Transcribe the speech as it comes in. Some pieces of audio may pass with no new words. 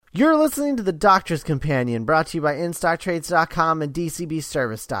You're listening to The Doctor's Companion, brought to you by InStockTrades.com and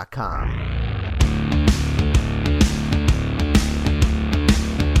DCBService.com.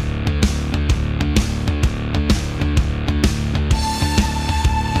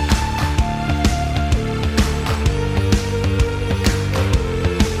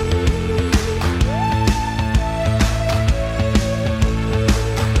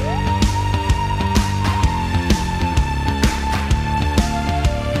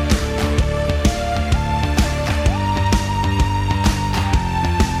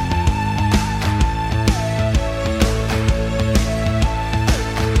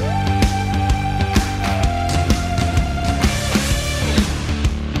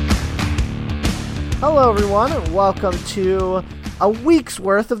 Hello, everyone, and welcome to a week's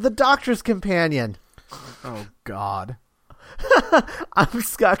worth of The Doctor's Companion. Oh, God. I'm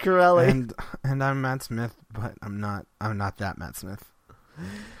Scott Corelli. And I'm Matt Smith, but I'm not that Matt Smith.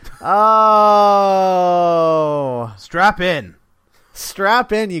 Oh. Strap in.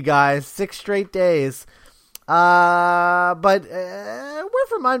 Strap in, you guys. 6 straight days. But we're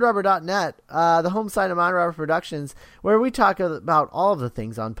from MindRobber.net, the home site of Mindrobber Productions, where we talk about all of the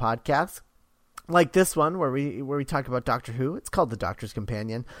things on podcasts. Like this one, where we talk about Doctor Who. It's called The Doctor's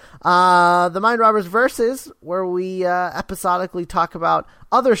Companion. The Mind Robbers Versus, where we episodically talk about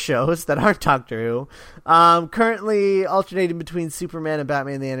other shows that aren't Doctor Who. Currently alternating between Superman and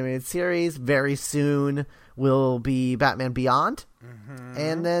Batman the Animated Series. Very soon will be Batman Beyond. Mm-hmm.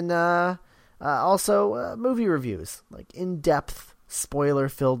 And then also movie reviews, like in-depth,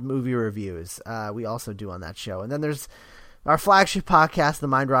 spoiler-filled movie reviews we also do on that show. And then there's our flagship podcast, The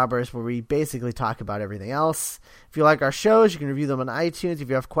Mind Robbers, where we basically talk about everything else. If you like our shows, you can review them on iTunes. If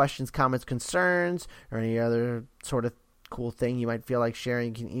you have questions, comments, concerns, or any other sort of cool thing you might feel like sharing,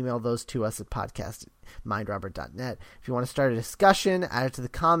 you can email those to us at podcast@mindrobber.net. If you want to start a discussion, add it to the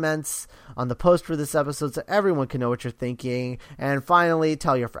comments on the post for this episode so everyone can know what you're thinking. And finally,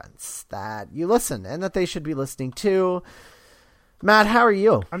 tell your friends that you listen and that they should be listening too. Matt, how are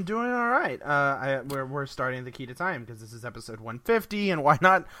you? I'm doing all right. We're starting the key to time because this is episode 150, and why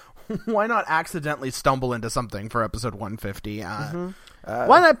not accidentally stumble into something for episode 150? Why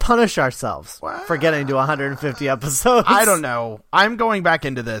not punish ourselves for getting to 150 episodes? I don't know. I'm going back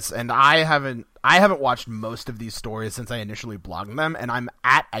into this, and I haven't watched most of these stories since I initially blogged them, and I'm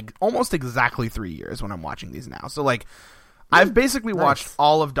at almost exactly 3 years when I'm watching these now. So like, I've basically watched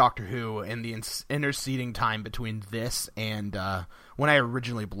all of Doctor Who in the interceding time between this and when I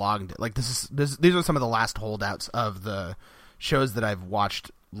originally blogged it. Like these are some of the last holdouts of the shows that I've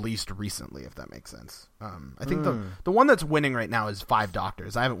watched least recently, if that makes sense. I think the one that's winning right now is 5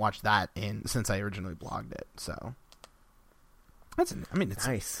 Doctors. I haven't watched that since I originally blogged it. So it's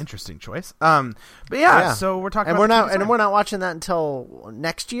nice. An interesting choice. But yeah, so we're talking about we're not watching that until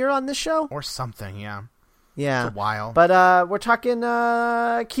next year on this show or something. Yeah. Yeah, it's a while. But we're talking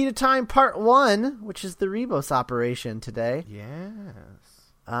Key to Time Part 1, which is the Rebos operation today. Yes.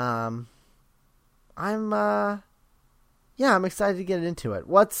 I'm excited to get into it.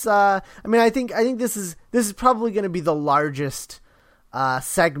 I think this is probably going to be the largest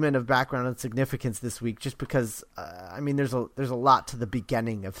segment of background and significance this week, just because there's a lot to the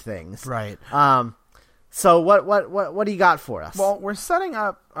beginning of things. Right. So what do you got for us? Well, we're setting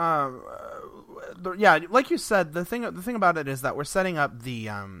up like you said, the thing about it is that we're setting up the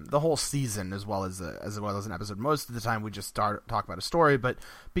whole season as well as an episode. Most of the time we just talk about a story, but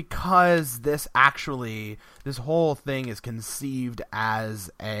because this whole thing is conceived as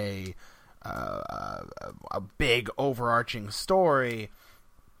a big overarching story,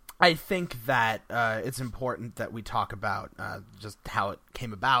 I think that it's important that we talk about just how it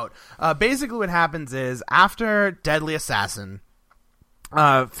came about. Basically what happens is, after Deadly Assassin,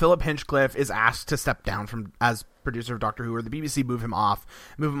 Philip Hinchcliffe is asked to step down as producer of Doctor Who, or the BBC move him on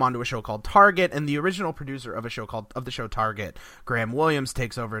to a show called Target, and the original producer of the show Target, Graham Williams,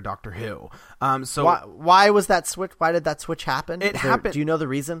 takes over Doctor Who. So why was that switch? Why did that switch happen? It happened. Do you know the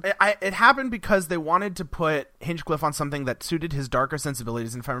reason? It happened because they wanted to put Hinchcliffe on something that suited his darker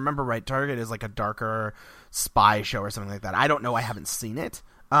sensibilities. And if I remember right, Target is like a darker spy show or something like that. I don't know. I haven't seen it.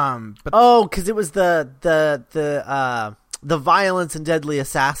 Because it was the violence in Deadly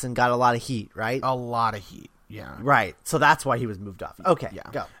Assassin got a lot of heat, right? A lot of heat, yeah. Right, so that's why he was moved off. Okay, yeah.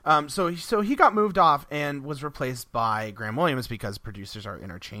 Go. So he got moved off and was replaced by Graham Williams because producers are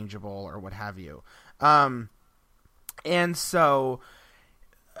interchangeable or what have you. And so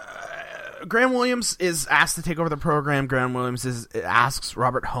Graham Williams is asked to take over the program. Graham Williams asks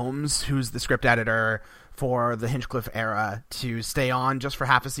Robert Holmes, who's the script editor, for the Hinchcliffe era to stay on just for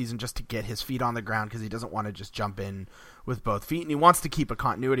half a season, just to get his feet on the ground, because he doesn't want to just jump in with both feet, and he wants to keep a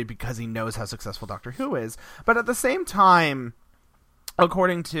continuity because he knows how successful Doctor Who is. But at the same time,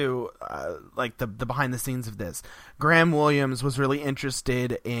 according to like the behind the scenes of this, Graham Williams was really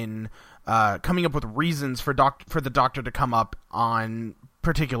interested in coming up with reasons for the Doctor to come up on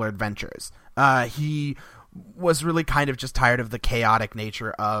particular adventures. He was really kind of just tired of the chaotic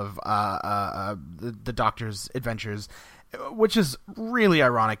nature of the Doctor's adventures, which is really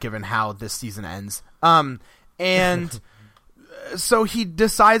ironic given how this season ends. And so he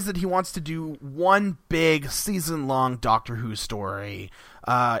decides that he wants to do one big season-long Doctor Who story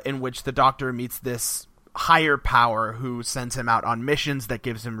in which the Doctor meets this higher power who sends him out on missions that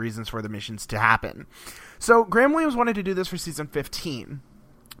gives him reasons for the missions to happen. So Graham Williams wanted to do this for season 15.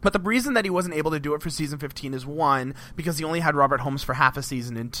 But the reason that he wasn't able to do it for season 15 is, one, because he only had Robert Holmes for half a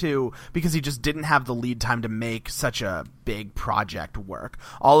season, and two, because he just didn't have the lead time to make such a big project work.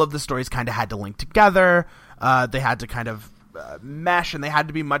 All of the stories kind of had to link together. They had to kind of mesh, and they had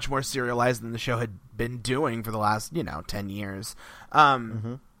to be much more serialized than the show had been doing for the last, 10 years.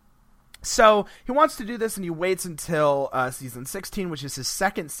 So he wants to do this, and he waits until season 16, which is his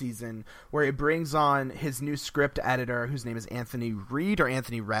second season, where he brings on his new script editor, whose name is Anthony Reed, or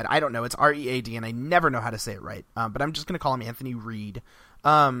Anthony Red. I don't know. It's R-E-A-D, and I never know how to say it right. But I'm just going to call him Anthony Reed.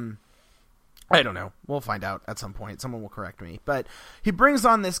 I don't know. We'll find out at some point. Someone will correct me. But he brings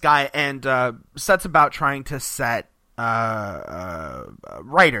on this guy and sets about trying to set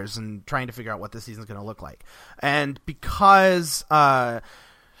writers and trying to figure out what this season's going to look like. And because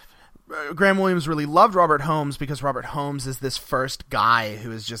Graham Williams really loved Robert Holmes, because Robert Holmes is this first guy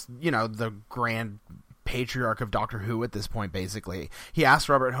who is just, the grand patriarch of Doctor Who at this point, basically. He asked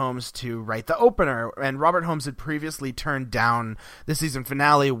Robert Holmes to write the opener, and Robert Holmes had previously turned down the season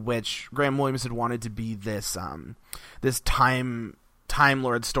finale, which Graham Williams had wanted to be this Time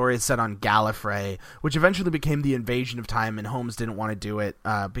Lord story set on Gallifrey, which eventually became the Invasion of Time, and Holmes didn't want to do it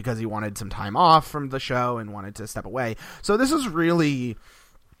because he wanted some time off from the show and wanted to step away. So this is really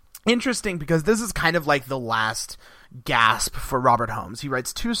interesting, because this is kind of like the last gasp for Robert Holmes. He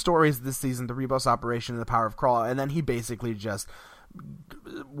writes 2 stories this season, The Rebus Operation and The Power of Crawl, and then he basically just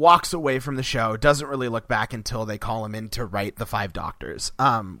walks away from the show, doesn't really look back until they call him in to write The Five Doctors,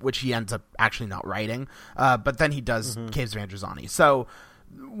 which he ends up actually not writing, but then he does Caves of Androzani. So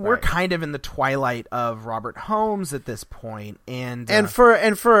we're kind of in the twilight of Robert Holmes at this point, and for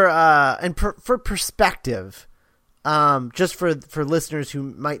perspective, just for listeners who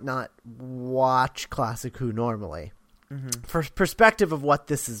might not watch Classic Who normally, for perspective of what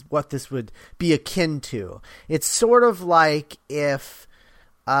this would be akin to, it's sort of like if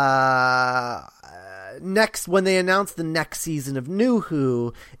when they announced the next season of New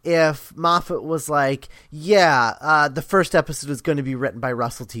Who, if Moffat was like, the first episode is going to be written by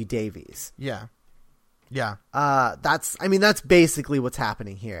Russell T Davies. Yeah. That's basically what's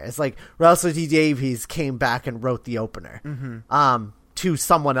happening here. It's like Russell T Davies came back and wrote the opener to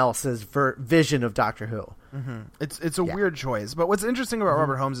someone else's vision of Doctor Who. It's a weird choice, but what's interesting about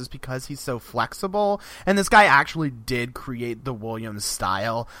Robert Holmes is because he's so flexible, and this guy actually did create the Williams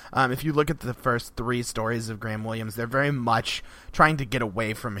style. If you look at the first 3 stories of Graham Williams, they're very much trying to get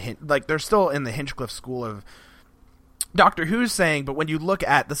away from they're still in the Hinchcliffe school of Doctor Who's saying, but when you look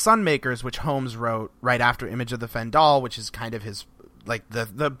at The Sunmakers, which Holmes wrote right after Image of the Fendal, which is kind of his,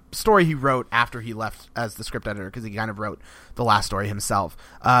 the story he wrote after he left as the script editor, because he kind of wrote the last story himself,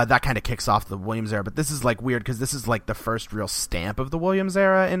 that kind of kicks off the Williams era. But this is weird, because this is the first real stamp of the Williams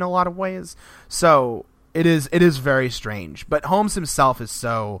era in a lot of ways. So it is very strange. But Holmes himself is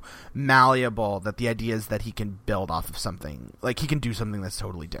so malleable that the idea is that he can build off of something, he can do something that's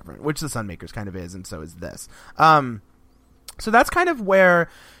totally different, which The Sunmakers kind of is, and so is this. So that's kind of where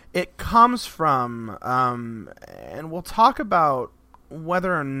it comes from, and we'll talk about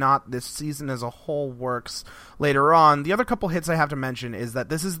whether or not this season as a whole works later on. The other couple hits I have to mention is that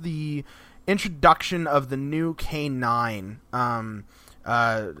this is the introduction of the new K9.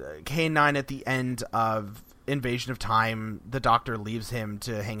 K9 at the end of Invasion of Time, the Doctor leaves him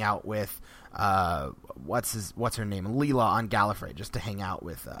to hang out with what's her name, Leela, on Gallifrey, just to hang out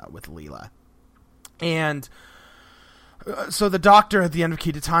with Leela. And so the Doctor at the end of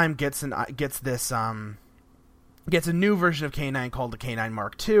Key to Time gets a new version of K9 called the K9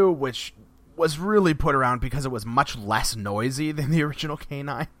 Mark II, which was really put around because it was much less noisy than the original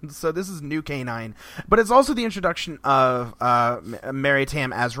K9. So this is new K9, but it's also the introduction of Mary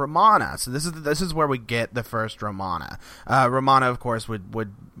Tam as Romana. So this is where we get the first Romana. Romana, of course,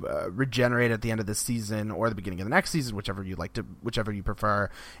 would regenerate at the end of the season or the beginning of the next season, whichever you prefer,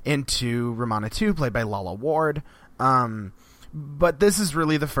 into Romana 2, played by Lala Ward. But this is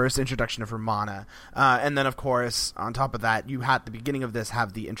really the first introduction of Romana. And then, of course, on top of that, you at the beginning of this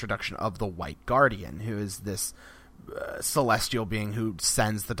have the introduction of the White Guardian, who is this celestial being who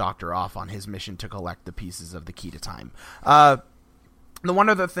sends the Doctor off on his mission to collect the pieces of the Key to Time. The one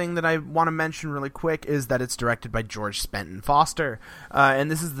other thing that I want to mention really quick is that it's directed by George Spenton Foster, and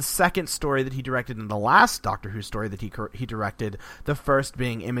this is the second story that he directed in the last Doctor Who story that he directed, the first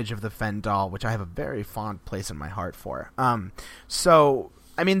being Image of the Fendal, which I have a very fond place in my heart for. So,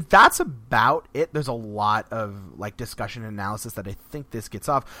 I mean, that's about it. There's a lot of like discussion and analysis that I think this gets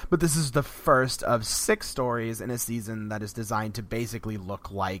off, but this is the first of 6 stories in a season that is designed to basically look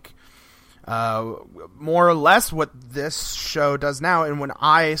like more or less what this show does now. And when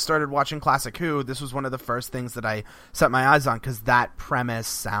I started watching Classic Who, this was one of the first things that I set my eyes on, because that premise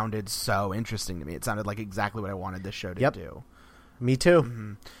sounded so interesting to me. It sounded like exactly what I wanted this show to do. Me too.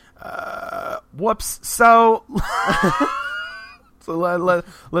 Mm-hmm. Whoops. So,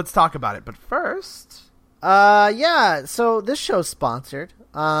 let's talk about it. But first, yeah. So this show's sponsored.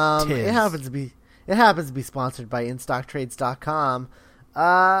 It happens to be sponsored by InStockTrades.com.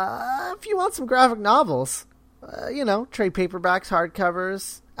 If you want some graphic novels, trade paperbacks,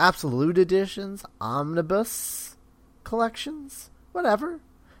 hardcovers, absolute editions, omnibus collections, whatever,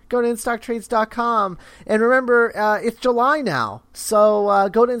 go to InStockTrades.com. And remember, it's July now, so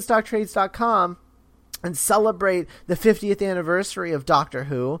go to InStockTrades.com and celebrate the 50th anniversary of Doctor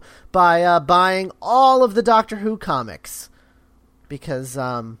Who by buying all of the Doctor Who comics. Because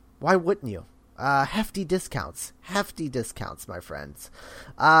why wouldn't you? Hefty discounts, my friends,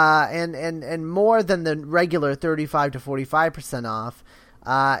 and more than the regular 35 to 45% off.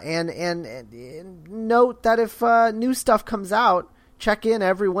 And note that if new stuff comes out, check in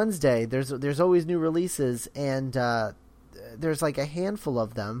every Wednesday. There's always new releases, and there's like a handful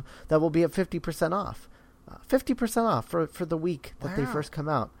of them that will be at 50% off. 50% off for the week that they first come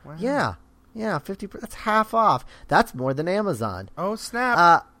out. Wow. Yeah, 50%. That's half off. That's more than Amazon. Oh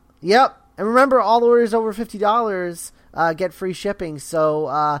snap! Yep. And remember, all orders over $50 get free shipping,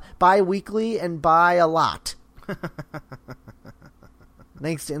 so buy weekly and buy a lot.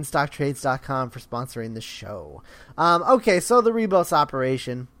 Thanks to InStockTrades.com for sponsoring the show. Okay, so the Rebos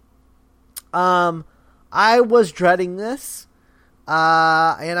operation. I was dreading this,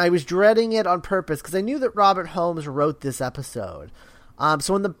 and I was dreading it on purpose, because I knew that Robert Holmes wrote this episode.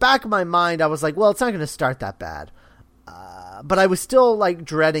 So in the back of my mind, I was like, well, it's not going to start that bad. But I was still like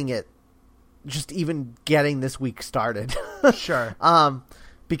dreading it, just even getting this week started. Sure.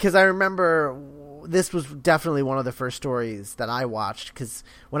 Because I remember this was definitely one of the first stories that I watched, because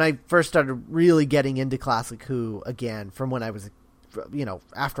when I first started really getting into Classic Who again, from when I was,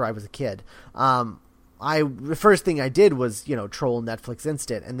 after I was a kid, the first thing I did was, troll Netflix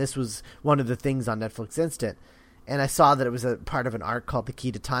Instant, and this was one of the things on Netflix Instant, and I saw that it was a part of an arc called The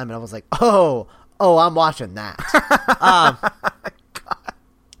Key to Time, and I was like, oh, I'm watching that.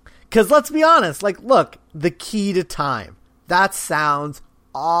 Because let's be honest, look, The Key to Time. That sounds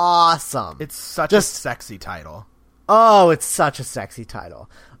awesome. It's such a sexy title. Oh, it's such a sexy title.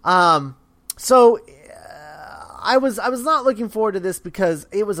 So I was not looking forward to this, because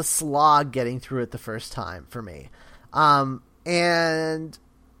it was a slog getting through it the first time for me. And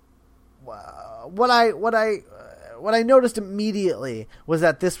what I noticed immediately was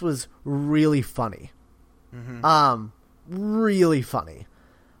that this was really funny. Mm-hmm. Really funny.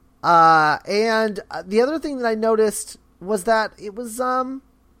 And the other thing that I noticed was that it was the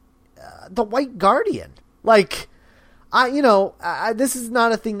White Guardian. This is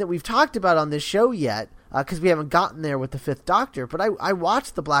not a thing that we've talked about on this show yet, because we haven't gotten there with the Fifth Doctor. But I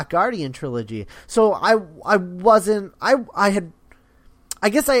watched the Black Guardian trilogy, so I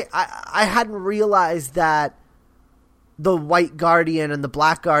hadn't realized that the White Guardian and the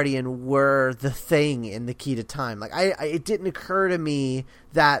Black Guardian were the thing in The Key to Time. It didn't occur to me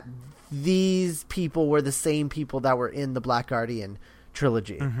that these people were the same people that were in the Black Guardian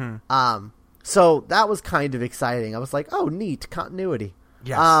trilogy. Mm-hmm. So that was kind of exciting. I was like, oh, neat, continuity.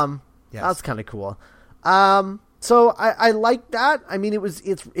 Yes. That was kind of cool. So I like that. I mean,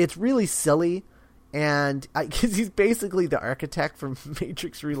 it's really silly, and because he's basically the architect from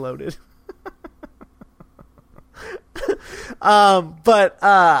Matrix Reloaded. But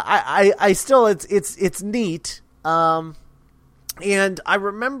I still, it's neat. And I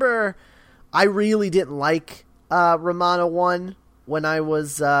remember I really didn't like Romana 1 when I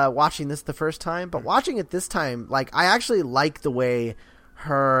was watching this the first time, but watching it this time, like, I actually like the way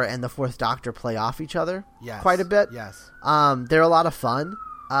her and the Fourth Doctor play off each other quite a bit. Yes. They're a lot of fun.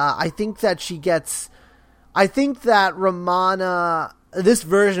 I think that Romana, this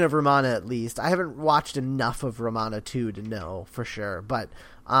version of Romana at least, I haven't watched enough of Romana 2 to know for sure, but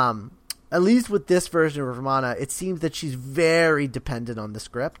at least with this version of Romana, it seems that she's very dependent on the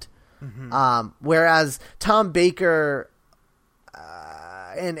script. Mm-hmm. Whereas Tom Baker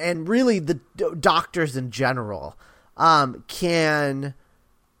and really the doctors in general can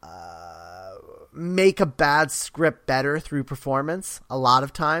make a bad script better through performance a lot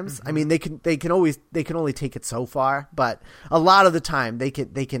of times. Mm-hmm. I mean, they can only take it so far, but a lot of the time they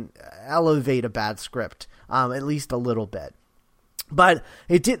can elevate a bad script at least a little bit. But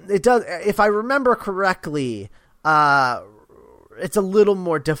it does, if I remember correctly, it's a little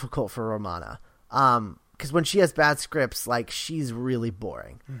more difficult for Romana. Because when she has bad scripts, like, she's really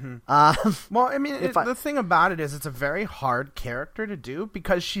boring. Mm-hmm. Well, I mean, the thing about it is it's a very hard character to do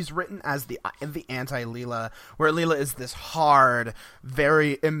because she's written as the anti-Leela, where Leela is this hard,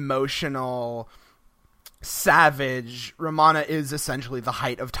 very emotional, savage. Romana is essentially the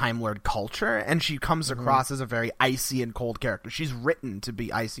height of Time Lord culture, and she comes across as a very icy and cold character. She's written to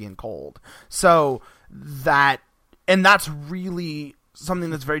be icy and cold. So that's really something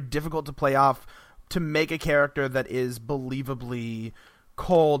that's very difficult to play off, to make a character that is believably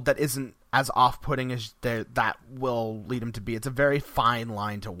cold, that isn't as off-putting as that will lead him to be. It's a very fine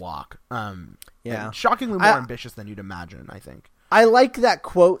line to walk. And shockingly more ambitious than you'd imagine, I think. I like that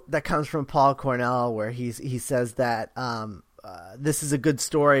quote that comes from Paul Cornell, where he says that this is a good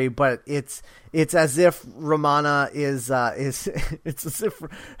story, but it's as if Romana is it's as if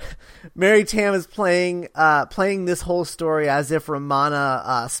Mary Tam is playing this whole story as if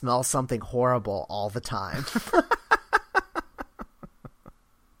Romana smells something horrible all the time.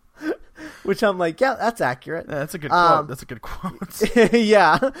 Which I'm like, yeah, that's accurate. Yeah, that's a good quote. That's a good quote.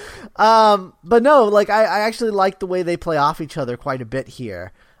 Yeah. But no, like, I actually like the way they play off each other quite a bit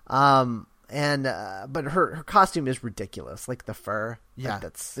here. But her costume is ridiculous, like the fur. Yeah, like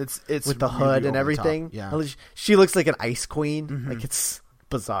it's with the really hood and everything. Yeah, she looks like an ice queen. Mm-hmm. Like, it's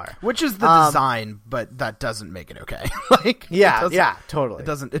bizarre. Which is the design, but that doesn't make it okay. Like, yeah, totally.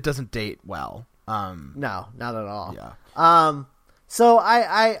 It doesn't date well. No, not at all. Yeah. So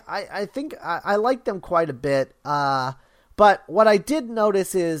I think I like them quite a bit. But what I did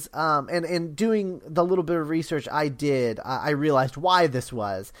notice is, and doing the little bit of research I did, I realized why this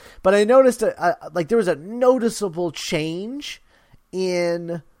was. But I noticed like there was a noticeable change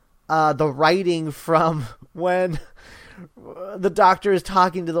in the writing from when the Doctor is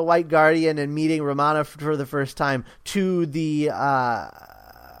talking to the White Guardian and meeting Romana for the first time to the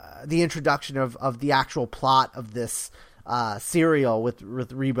introduction of the actual plot of this serial with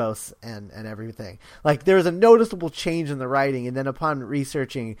Rebos and everything. Like, there's a noticeable change in the writing, and then upon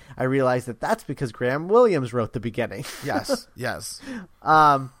researching, I realized that that's because Graham Williams wrote the beginning. Yes.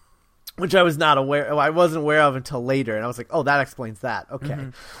 Which I wasn't aware of until later, and I was like, oh, that explains that. Okay.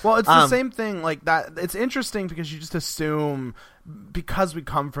 Mm-hmm. Well, it's the same thing like that. It's interesting because you just assume, because we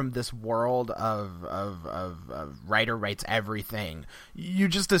come from this world of writer writes everything, you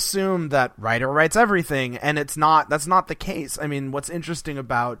just assume that writer writes everything, and that's not the case. I mean, what's interesting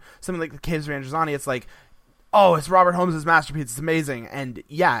about something like The Caves of Androzani, it's like, oh, it's Robert Holmes' masterpiece, it's amazing, and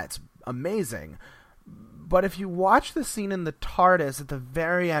yeah, it's amazing. But if you watch the scene in the TARDIS at the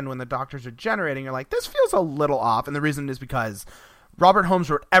very end when the Doctors are generating, you're like, this feels a little off. And the reason is because Robert Holmes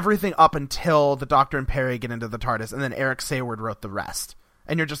wrote everything up until the Doctor and Perry get into the TARDIS, and then Eric Sayward wrote the rest.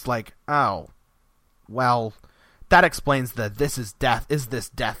 And you're just like, oh, well, that explains the "this is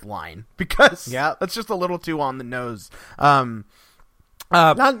death" line, because that's just a little too on the nose. Not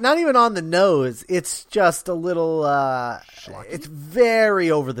even on the nose. It's just a little. It's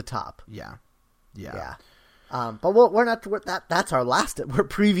very over the top. Yeah. But we're not. That's our last. We're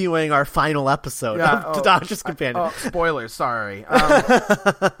previewing our final episode of The Doctor's Companion. Spoilers. Sorry.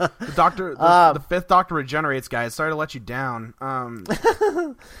 The fifth Doctor regenerates, guys. Sorry to let you down.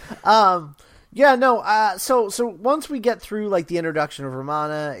 Yeah, no. So once we get through like the introduction of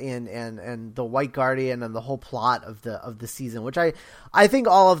Romana and the White Guardian and the whole plot of the season, which I think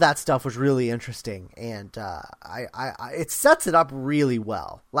all of that stuff was really interesting, and it sets it up really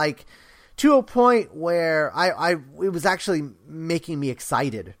well. Like, to a point where it was actually making me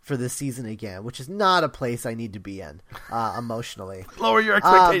excited for this season again, which is not a place I need to be in emotionally. Lower your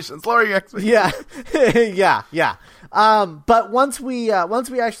expectations. Yeah. But once we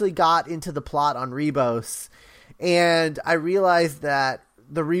actually got into the plot on Rebos, and I realized that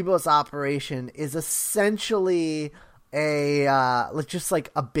the Rebos operation is essentially just like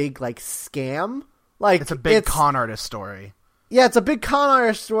a big like scam. Like it's a big con artist story. Yeah, it's a big con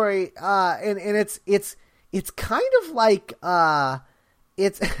artist story, and it's kind of like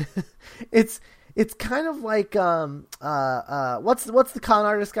it's kind of like what's the con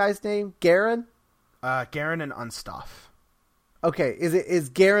artist guy's name? Garen? Garen and Unstoff. Okay, is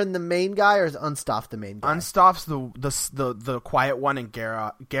Garen the main guy or is Unstoff the main guy? Unstoff's the quiet one, and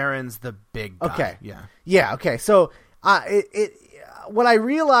Garen's the big guy. Okay, yeah. Okay, so when I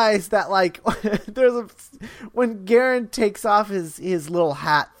realized that like when Garen takes off his little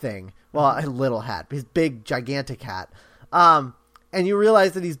hat thing, well, a little hat, his big gigantic hat, and you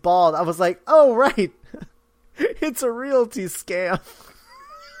realize that he's bald, I was like, oh right, it's a realty scam.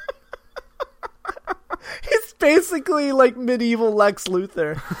 He's basically like medieval Lex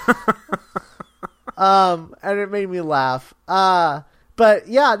Luthor. And it made me laugh. But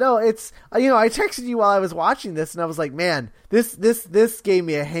yeah, no, it's, I texted you while I was watching this and I was like, man, this gave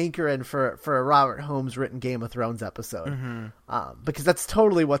me a hankering for a Robert Holmes written Game of Thrones episode. Because that's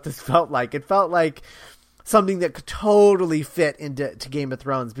totally what this felt like. It felt like something that could totally fit into Game of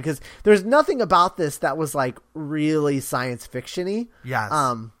Thrones, because there's nothing about this that was like really science fiction-y. Yes.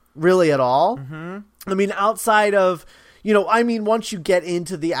 Really at all. Mm-hmm. I mean, outside of, once you get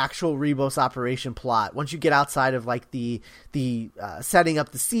into the actual Rebos operation plot, once you get outside of like the setting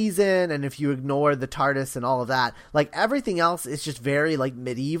up the season, and if you ignore the TARDIS and all of that, like everything else is just very like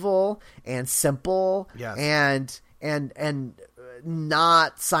medieval and simple. Yes. and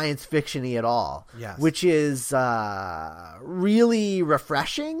not science fiction-y at all. Yes. Which is really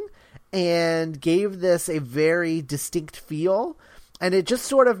refreshing and gave this a very distinct feel. And it just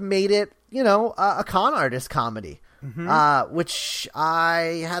sort of made it, a con artist comedy, which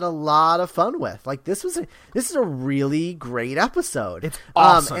I had a lot of fun with. Like this is a really great episode. It's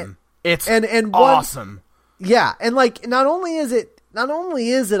awesome. It's awesome. Yeah, and like not only is it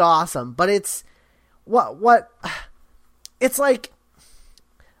awesome, but it's what it's like.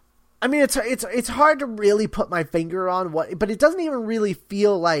 I mean, it's hard to really put my finger on what, but it doesn't even really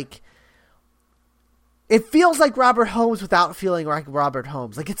feel like. It feels like Robert Holmes without feeling like Robert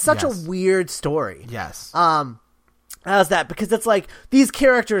Holmes. Like, it's such a weird story. Yes. How's that? Because it's like these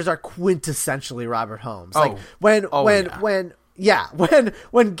characters are quintessentially Robert Holmes. Like when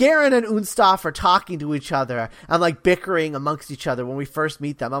Garen and Unstoff are talking to each other and like bickering amongst each other when we first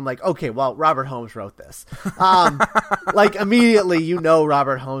meet them, I'm like, okay, well, Robert Holmes wrote this. Like immediately,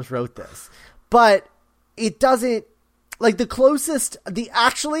 Robert Holmes wrote this, but it doesn't. Like the closest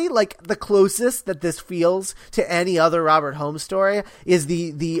that this feels to any other Robert Holmes story is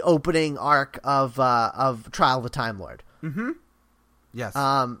the opening arc of Trial of the Time Lord. Mm-hmm. Yes.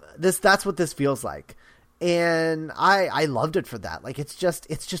 That's what this feels like, and I loved it for that. Like it's just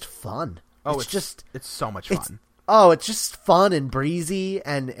fun. Oh, it's so much fun. It's just fun and breezy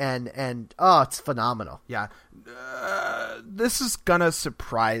and it's phenomenal. Yeah. This is gonna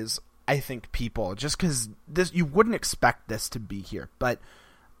surprise, I think, people, just because you wouldn't expect this to be here, but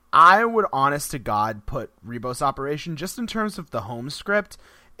I would honest to God put Rebos Operation, just in terms of the Holmes script,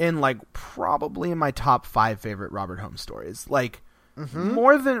 in like probably in my top 5 favorite Robert Holmes stories. Like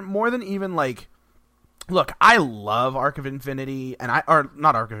more than even like, look, I love Arc of Infinity not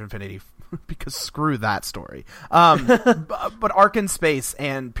Arc of Infinity because screw that story. But Arc in Space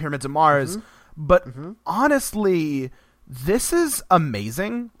and Pyramids of Mars. But honestly, this is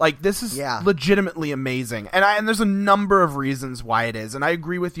amazing. Like, this is legitimately amazing. And there's a number of reasons why it is. And I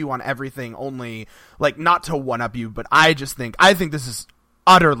agree with you on everything, only, like, not to one-up you, but I think this is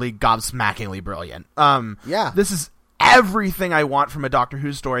utterly gobsmackingly brilliant. This is everything I want from a Doctor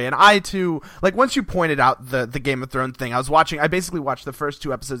Who story. And I, too, like, once you pointed out the Game of Thrones thing, I basically watched the first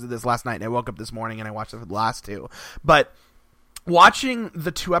 2 episodes of this last night, and I woke up this morning and I watched the last 2. But watching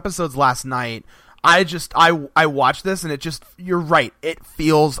the 2 episodes last night, I watched this and you're right. It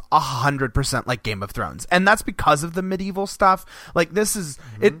feels 100% like Game of Thrones. And that's because of the medieval stuff. Like this is,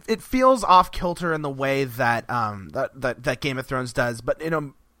 it feels off kilter in the way that Game of Thrones does, but in a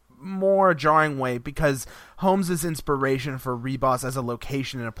more jarring way, because Holmes's inspiration for Rebos as a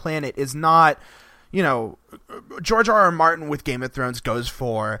location and a planet is not, George R.R. Martin with Game of Thrones goes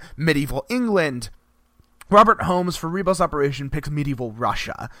for medieval England. Robert Holmes for Rebos Operation picks medieval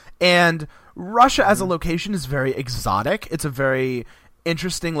Russia. And Russia as a location is very exotic. It's a very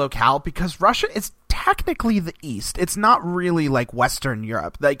interesting locale because Russia is technically the East. It's not really like Western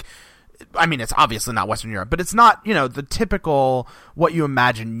Europe. Like, I mean, it's obviously not Western Europe, but it's not, the typical what you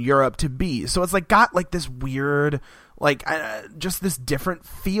imagine Europe to be. So it's like got like this weird, like just this different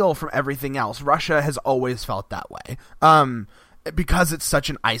feel from everything else. Russia has always felt that way. because it's such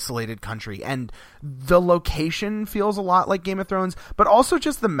an isolated country, and the location feels a lot like Game of Thrones, but also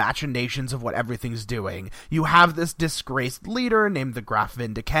just the machinations of what everything's doing. You have this disgraced leader named the Graf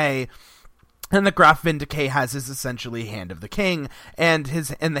Vindicay, and the Graf Vindicay has his essentially Hand of the King, and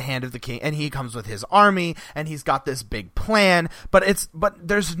the Hand of the King, and he comes with his army, and he's got this big plan, but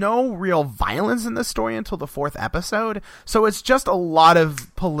there's no real violence in this story until the 4th episode, so it's just a lot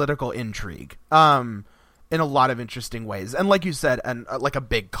of political intrigue, in a lot of interesting ways, and like you said, like a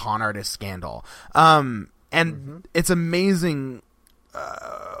big con artist scandal, and it's amazing,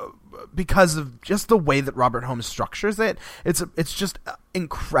 because of just the way that Robert Holmes structures it. It's just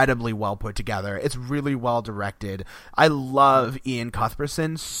incredibly well put together. It's really well directed. I love Ian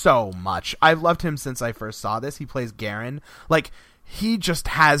Cuthbertson so much. I've loved him since I first saw this. He plays Garen. Like, he just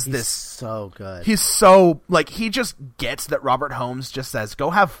has He's this so good. He's so, like, he just gets that Robert Holmes just says, go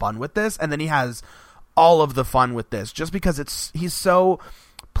have fun with this, and then he has all of the fun with this just because he's so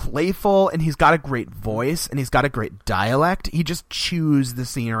playful, and he's got a great voice, and he's got a great dialect. He just chews the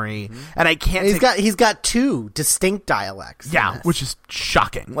scenery, and I can't. And he's got 2 distinct dialects. Yeah, which is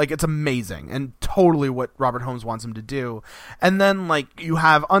shocking. Like, it's amazing, and totally what Robert Holmes wants him to do. And then, like, you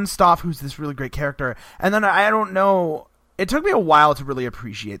have Unstoff, who's this really great character, and then I don't know. It took me a while to really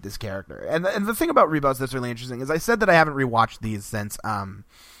appreciate this character. And the thing about reboots that's really interesting is I said that I haven't rewatched these since I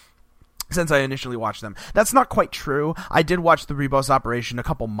initially watched them. That's not quite true. I did watch the Rebos Operation a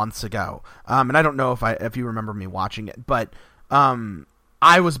couple months ago, and I don't know if you remember me watching it, but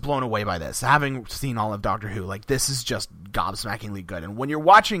I was blown away by this, having seen all of Doctor Who. Like, this is just gobsmackingly good. And when you're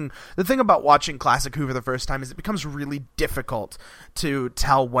watching, the thing about watching classic Who for the first time is it becomes really difficult to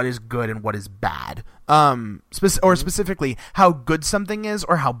tell what is good and what is bad. Or specifically how good something is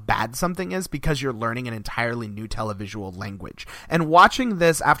or how bad something is, because you're learning an entirely new televisual language. And watching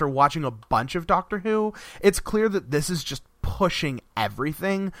this after watching a bunch of Doctor Who, it's clear that this is just pushing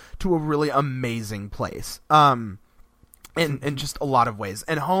everything to a really amazing place. In just a lot of ways.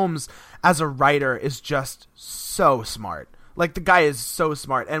 And Holmes, as a writer, is just so smart. Like, the guy is so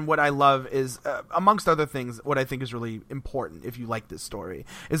smart. And what I love is, amongst other things, what I think is really important if you like this story,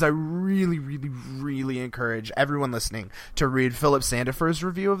 is I really, really, really encourage everyone listening to read Philip Sandifer's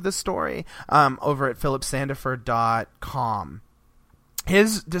review of this story over at philipsandifer.com.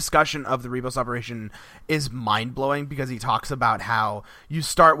 His discussion of the Rebos Operation is mind-blowing because he talks about how you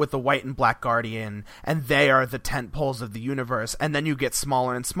start with the White and Black Guardian, and they are the tent poles of the universe, and then you get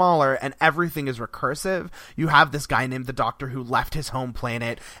smaller and smaller, and everything is recursive. You have this guy named the Doctor who left his home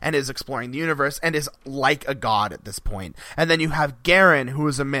planet and is exploring the universe and is like a god at this point. And then you have Garen, who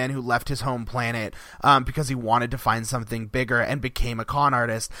is a man who left his home planet because he wanted to find something bigger and became a con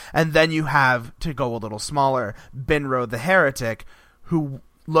artist. And then you have, to go a little smaller, Benro the Heretic, who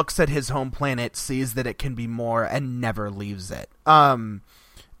looks at his home planet, sees that it can be more, and never leaves it. And,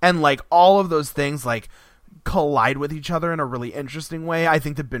 like, all of those things, like, collide with each other in a really interesting way. I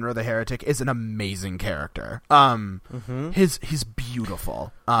think that Benro the Heretic is an amazing character. He's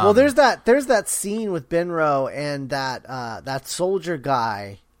beautiful. Well, there's that scene with Benro and that soldier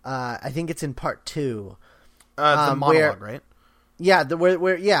guy. I think it's in part 2. The monologue, right? Yeah, where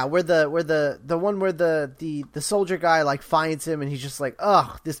the one where the soldier guy, like, finds him and he's just like,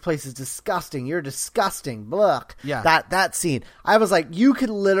 ugh, this place is disgusting. You're disgusting. Blah. Yeah. That scene. I was like, you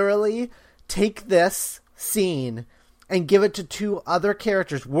could literally take this scene and give it to 2 other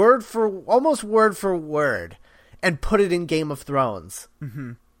characters, almost word for word, and put it in Game of Thrones.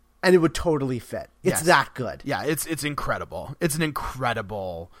 Mm-hmm. And it would totally fit. It's that good. Yeah, it's incredible. It's an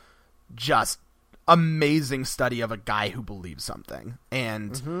incredible, just amazing study of a guy who believes something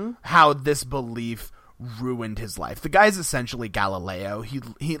and how this belief ruined his life. The guy's essentially Galileo.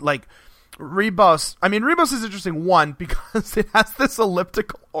 He like, Rebos. I mean, Rebos is interesting, one, because it has this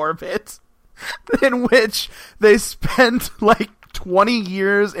elliptical orbit in which they spend like 20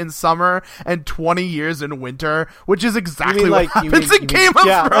 years in summer and 20 years in winter, which is exactly what happens in Game of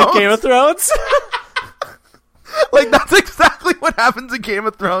Thrones. Like Game of Thrones? Like, that's exactly what happens in Game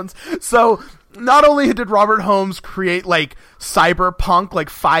of Thrones. So, not only did Robert Holmes create, like, cyberpunk, like,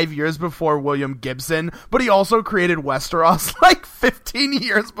 5 years before William Gibson, but he also created Westeros, like, 15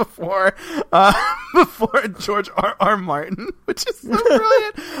 years before George R. Martin, which is so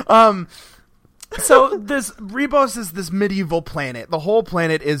brilliant. So this Rebos is this medieval planet. The whole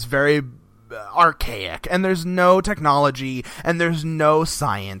planet is very archaic, and there's no technology, and there's no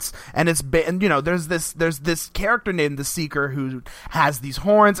science, and there's this character named the Seeker who has these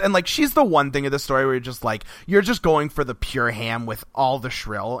horns, and, like, she's the one thing of the story where you're just going for the pure ham with all the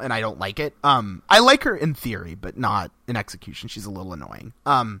shrill, and I don't like it. I like her in theory, but not in execution. She's a little annoying.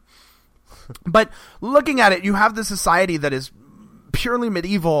 But looking at it, you have the society that is purely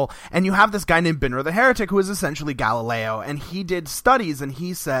medieval, and you have this guy named Binra the Heretic, who is essentially Galileo, and he did studies, and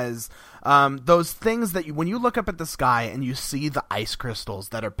he says those things that when you look up at the sky and you see the ice crystals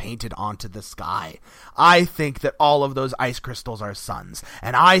that are painted onto the sky, I think that all of those ice crystals are suns,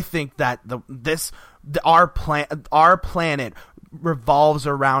 and I think that our planet revolves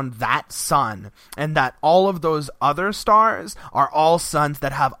around that sun, and that all of those other stars are all suns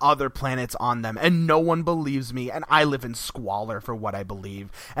that have other planets on them, and no one believes me, and I live in squalor for what I believe.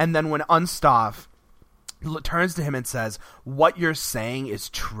 And then when Unstaff turns to him and says, what you're saying is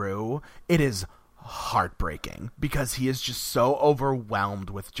true, it is heartbreaking, because he is just so overwhelmed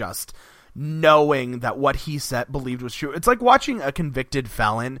with just knowing that what he believed was true. It's like watching a convicted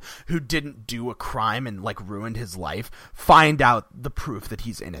felon who didn't do a crime and like ruined his life find out the proof that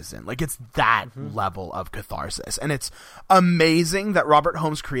he's innocent. Like, it's that level of catharsis, and it's amazing that Robert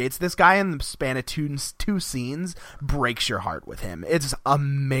Holmes creates this guy in the span of two scenes, breaks your heart with him. It's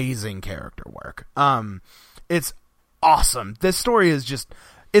amazing character work. It's awesome. This story is just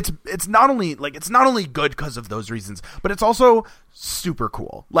it's not only good because of those reasons, but it's also super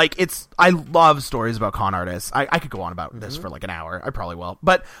cool. Like, I love stories about con artists. I could go on about this for like an hour. I probably will,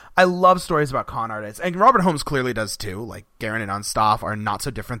 but I love stories about con artists, and Robert Holmes clearly does too. Like, Garen and Unstaff are not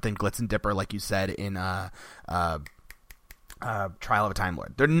so different than Glitz and Dipper, like you said in Trial of a Time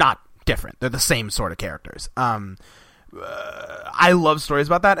Lord. They're not different. They're the same sort of characters. I love stories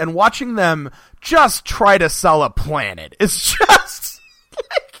about that, and watching them just try to sell a planet is just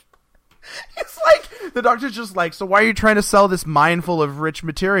like, it's like the Doctor's just like, so why are you trying to sell this mine full of rich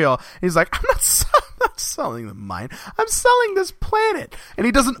material? And he's like, I'm not selling the mine, I'm selling this planet, and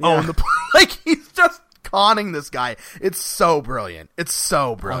he doesn't own the planet. Like, he's just conning this guy. It's so brilliant.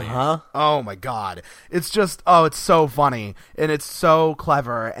 Oh my god, it's just, it's so funny, and it's so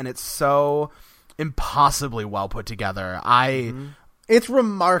clever, and it's so impossibly well put together. It's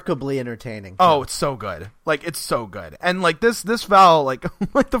remarkably entertaining. Oh, it's so good. Like, it's so good. And like this fell like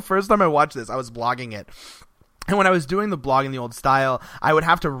like the first time I watched this, I was blogging it. And when I was doing the blog in the old style, I would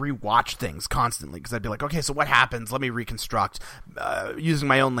have to rewatch things constantly, because I'd be like, okay, so what happens? Let me reconstruct using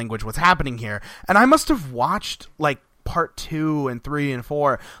my own language what's happening here. And I must have watched like part 2 and 3 and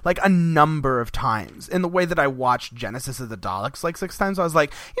 4 like a number of times, in the way that I watched Genesis of the Daleks like 6 times. I was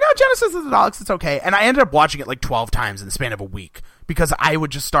like, Genesis of the Daleks, it's okay. And I ended up watching it like 12 times in the span of a week, because I would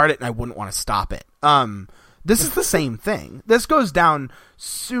just start it and I wouldn't want to stop it. This is the same thing. This goes down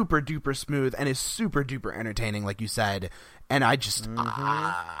super duper smooth and is super duper entertaining, like you said. And I just,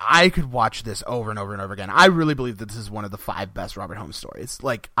 I could watch this over and over and over again. I really believe that this is one of the 5 best Robert Holmes stories.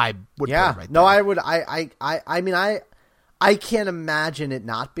 Like, I would put it right there. No, I would. I mean, I can't imagine it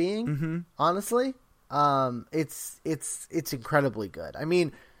not being, honestly. It's incredibly good. I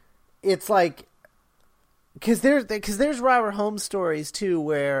mean, it's like, because there's Robert Holmes stories too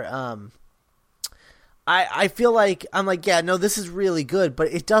where I feel like I'm like, yeah, no, this is really good,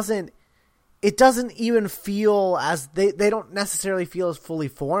 but it doesn't even feel as they don't necessarily feel as fully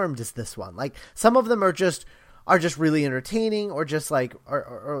formed as this one. Like, some of them are just really entertaining, or just like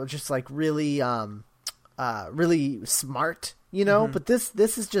or just like really really smart, but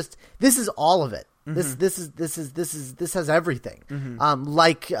this is all of it. This has everything.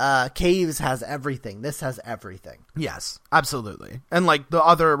 Like Caves has everything. This has everything. Yes, absolutely. And like the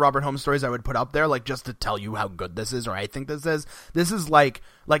other Robert Holmes stories I would put up there, like, just to tell you how good this is, or I think this is like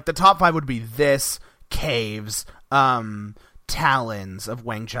the top 5 would be this, Caves, Talons of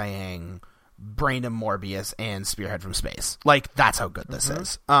Wang Chiang, Brain of Morbius, and Spearhead from Space. Like, that's how good this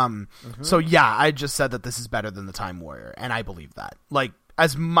is. So yeah, I just said that this is better than the Time Warrior, and I believe that. Like,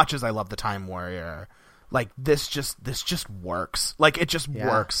 as much as I love the Time Warrior, like, this just works. Like, it just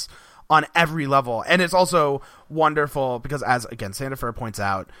works on every level. And it's also wonderful because, as again Sandifer points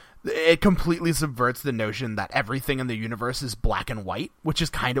out, it completely subverts the notion that everything in the universe is black and white, which is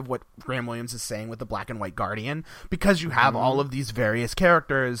kind of what Graham Williams is saying with the Black and White Guardian, because you have all of these various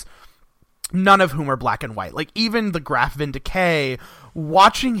characters, none of whom are black and white. Like, even the Graf Vin Decay,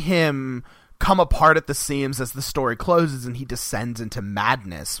 watching him come apart at the seams as the story closes and he descends into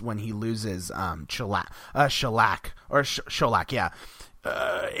madness when he loses Sholak, yeah.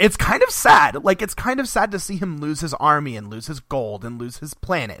 It's kind of sad. Like, it's kind of sad to see him lose his army and lose his gold and lose his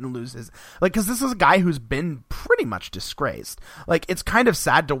planet and lose his, like, because this is a guy who's been pretty much disgraced. Like, it's kind of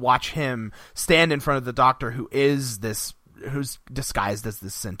sad to watch him stand in front of the Doctor, who's disguised as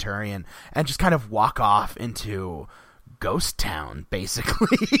this Centurion, and just kind of walk off into Ghost Town,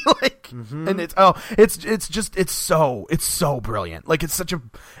 basically. Like, and it's so brilliant. Like,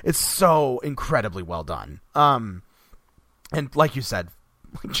 it's so incredibly well done. And like you said,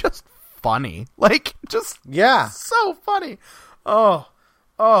 just funny. Like, just so funny. Oh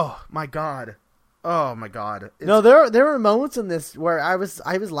my god. Oh my god. No, there were moments in this where I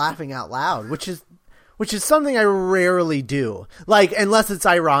was laughing out loud, which is something I rarely do. Like, unless it's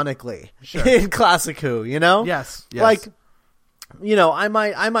ironically in Classic Who, you know? Yes. Like, you know, I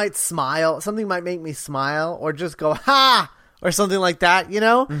might smile. Something might make me smile, or just go ha, or something like that, you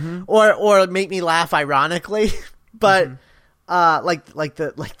know, or make me laugh ironically. But like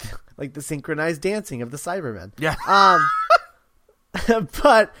the synchronized dancing of the Cybermen. Yeah.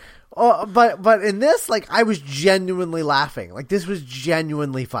 But in this, like, I was genuinely laughing. Like, this was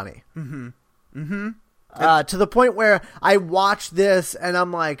genuinely funny. To the point where I watched this and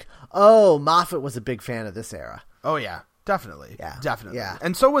I'm like, oh, Moffat was a big fan of this era. Oh yeah, definitely. Yeah, definitely. Yeah.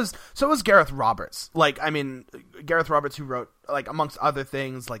 And so was Gareth Roberts. Like, I mean, Gareth Roberts, who wrote, like, amongst other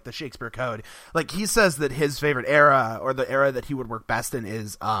things, like the Shakespeare Code. Like, he says that his favorite era, or the era that he would work best in,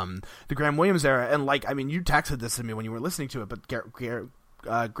 is the Graham Williams era. And, like, I mean, you texted this to me when you were listening to it, but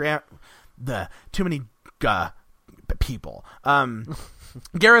too many people.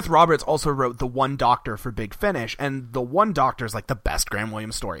 Gareth Roberts also wrote The One Doctor for Big Finish, and The One Doctor is, like, the best Graham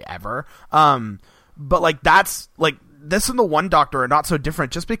Williams story ever. But, like, that's, like, this and The One Doctor are not so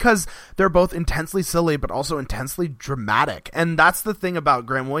different, just because they're both intensely silly but also intensely dramatic. And that's the thing about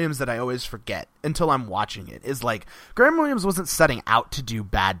Graham Williams that I always forget until I'm watching it, is, like, Graham Williams wasn't setting out to do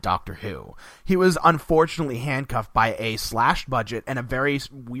bad Doctor Who. He was unfortunately handcuffed by a slashed budget and a very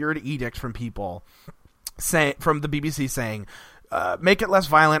weird edict from people, from the BBC saying, make it less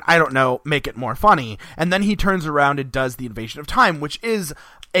violent, I don't know, make it more funny. And then he turns around and does The Invasion of Time, which is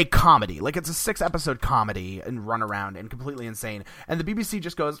a comedy. Like, it's a 6-episode comedy and run around and completely insane. And the BBC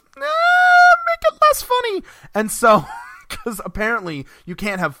just goes, make it less funny. And so, because apparently you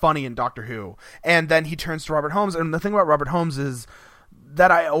can't have funny in Doctor Who. And then he turns to Robert Holmes. And the thing about Robert Holmes is that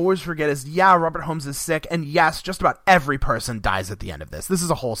I always forget is, yeah, Robert Holmes is sick, and yes, just about every person dies at the end of this. This is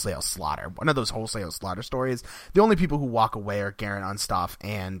a wholesale slaughter. One of those wholesale slaughter stories. The only people who walk away are Garen Unstoff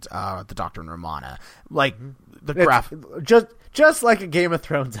and the Doctor and Romana. Like, the graph... Just like a Game of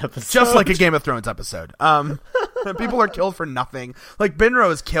Thrones episode. Just like a Game of Thrones episode. People are killed for nothing. Like, Binro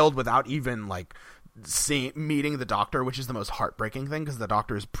is killed without even, like, meeting the Doctor, which is the most heartbreaking thing, because the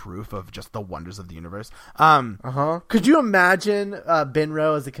Doctor is proof of just the wonders of the universe. Could you imagine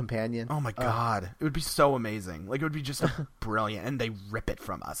Binro as a companion? Oh my god, it would be so amazing. Like, it would be just brilliant, and they rip it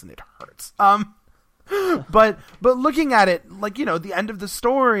from us, and it hurts. But looking at it, like, you know, the end of the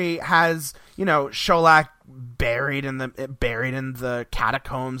story has, you know, Sholak buried in the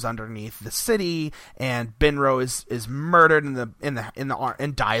catacombs underneath the city, and Binro is murdered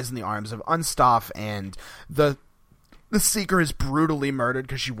and dies in the arms of Unstoff, and the Seeker is brutally murdered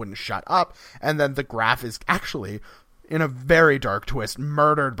because she wouldn't shut up, and then the Graph is actually, in a very dark twist,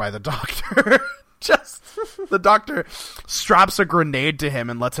 murdered by the Doctor. Just, the Doctor straps a grenade to him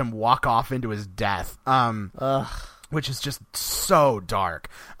and lets him walk off into his death. Which is just so dark.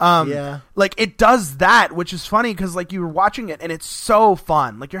 Like, it does that, which is funny because, like, you're watching it and it's so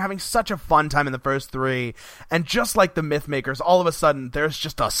fun. Like, you're having such a fun time in the first 3, and just like the Mythmakers, all of a sudden there's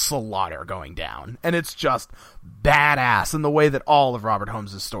just a slaughter going down, and it's just badass in the way that all of Robert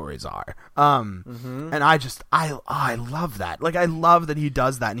Holmes' stories are. And I love that. Like, I love that he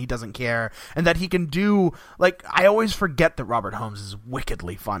does that and he doesn't care, and that he can do, like, I always forget that Robert Holmes is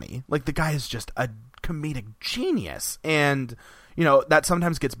wickedly funny. Like, the guy is just a comedic genius, and, you know, that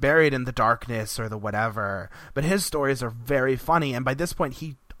sometimes gets buried in the darkness or the whatever, but his stories are very funny, and by this point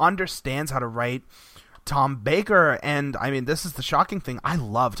he understands how to write Tom Baker. And I mean, this is the shocking thing, I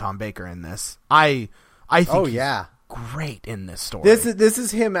love Tom Baker in this. I think he's great in this story. This is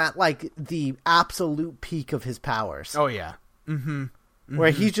him at, like, the absolute peak of his powers. Oh yeah.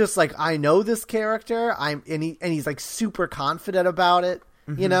 Where he's just like, I know this character, and he's like super confident about it,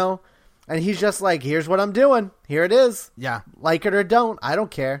 you know. And he's just like, here's what I'm doing. Here it is. Yeah. Like it or don't. I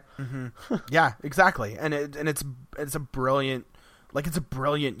don't care. Yeah, exactly. And it's a brilliant, like, it's a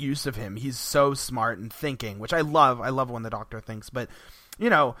brilliant use of him. He's so smart and thinking, which I love. I love when the Doctor thinks. But, you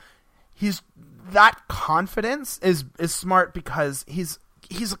know, that confidence is smart because he's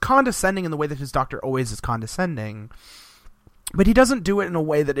condescending in the way that his Doctor always is condescending. But he doesn't do it in a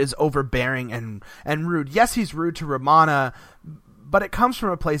way that is overbearing and rude. Yes, he's rude to Romana, but it comes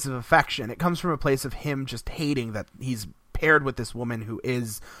from a place of affection. It comes from a place of him just hating that he's paired with this woman who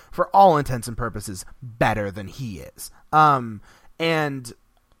is, for all intents and purposes, better than he is. And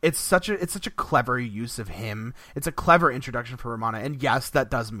it's such a clever use of him. It's a clever introduction for Romana. And yes,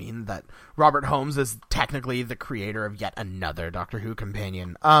 that does mean that Robert Holmes is technically the creator of yet another Doctor Who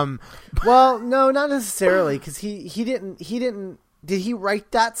companion. Well, no, not necessarily, because he didn't did he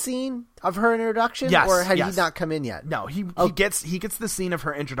write that scene of her introduction? Yes, or had yes. he not come in yet? No, he gets the scene of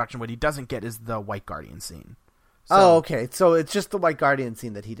her introduction. What he doesn't get is the White Guardian scene. So, okay. So it's just the White Guardian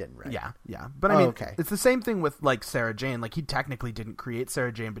scene that he didn't write. Yeah. But I mean, okay. It's the same thing with like Sarah Jane. Like he technically didn't create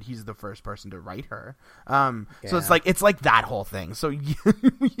Sarah Jane, but he's the first person to write her. So it's like that whole thing. So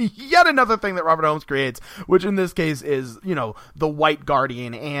yet another thing that Robert Holmes creates, which in this case is, you know, the White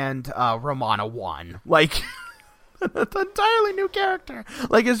Guardian and Romana 1. Like an entirely new character.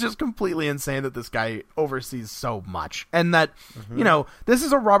 Like, it's just completely insane that this guy oversees so much, and that you know, this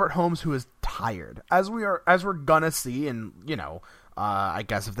is a Robert Holmes who is tired, as we're gonna see. And you know, I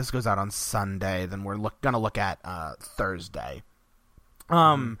guess if this goes out on Sunday, then we're gonna look at Thursday.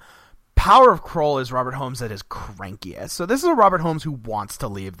 Power of Kroll is Robert Holmes at his crankiest. So this is a Robert Holmes who wants to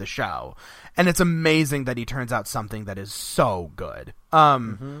leave the show, and it's amazing that he turns out something that is so good.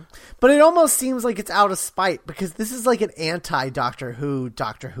 But it almost seems like it's out of spite, because this is like an anti-Doctor Who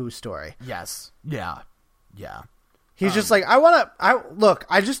story. Yes. Yeah. He's just like, I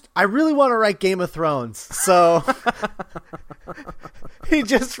really want to write Game of Thrones. So he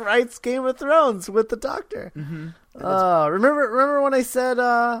just writes Game of Thrones with the Doctor. Remember when I said,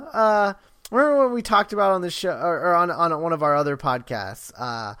 remember when we talked about on this show, or on one of our other podcasts,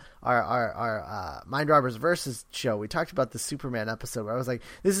 our Mind Robbers Versus show, we talked about the Superman episode where I was like,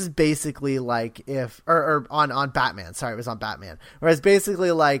 this is basically like if, or on Batman, sorry, it was on Batman, where it's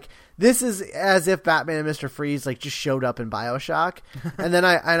basically like, this is as if Batman and Mr. Freeze like just showed up in BioShock. And then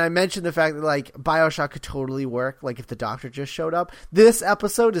I mentioned the fact that like BioShock could totally work, like if the Doctor just showed up. This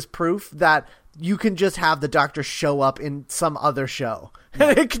episode is proof that you can just have the Doctor show up in some other show.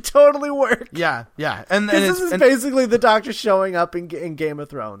 And it could totally work. Yeah. And this is basically the Doctor showing up in Game of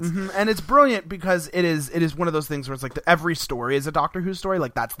Thrones. And it's brilliant because it is one of those things where it's like every story is a Doctor Who story.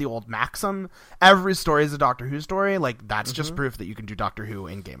 Like, that's the old maxim. Every story is a Doctor Who story. Like, that's just proof that you can do Doctor Who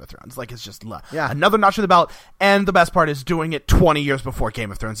in Game of Thrones. Like, it's just another notch in the belt. And the best part is doing it 20 years before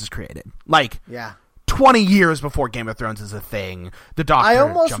Game of Thrones is created. Like, 20 years before Game of Thrones is a thing, the Doctor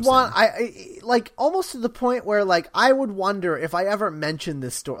almost to the point where like I would wonder if I ever mentioned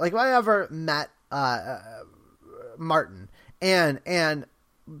this story, like if I ever met Martin, and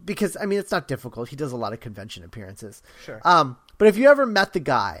because I mean it's not difficult, he does a lot of convention appearances, sure. But if you ever met the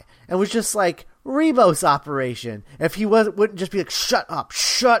guy and was just like Rebos operation, if he wouldn't just be like shut up,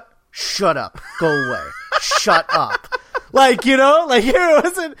 go away, shut up. Like, you know, like it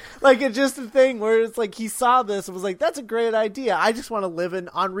wasn't like it's just a thing where it's like he saw this and was like, that's a great idea. I just want to live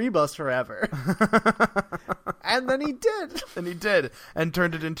on Rebos forever. And then he did. And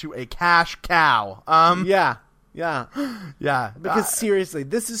turned it into a cash cow. Yeah. Because seriously,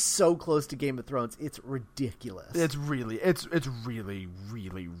 this is so close to Game of Thrones. It's ridiculous. It's really,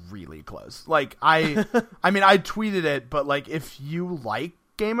 really close. Like I mean, I tweeted it, but like if you like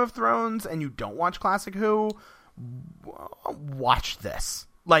Game of Thrones and you don't watch Classic Who, watch this.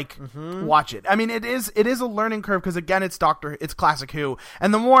 Like, watch it. I mean, it is a learning curve because again, it's Classic Who,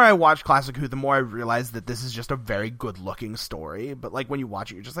 and the more I watch Classic Who, the more I realize that this is just a very good looking story. But like when you watch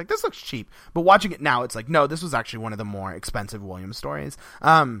it, you're just like, this looks cheap. But watching it now, it's like, no, this was actually one of the more expensive Williams stories.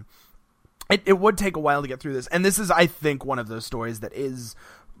 It would take a while to get through this, and this is, I think, one of those stories that is,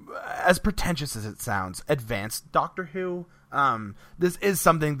 as pretentious as it sounds, advanced Doctor Who. This is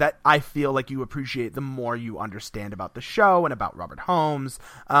something that I feel like you appreciate the more you understand about the show and about Robert Holmes.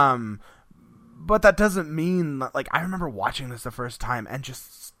 But that doesn't mean that, like, I remember watching this the first time and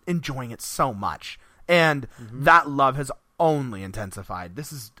just enjoying it so much. And that love has only intensified.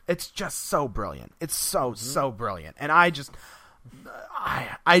 It's just so brilliant. It's so brilliant. And I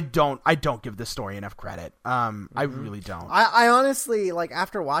don't give this story enough credit. I really don't. I honestly, like,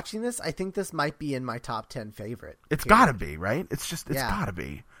 after watching this, I think this might be in my top 10 favorite. It's gotta be, right? It's gotta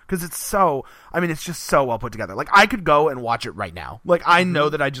be. Because it's just so well put together. Like, I could go and watch it right now. Like, I know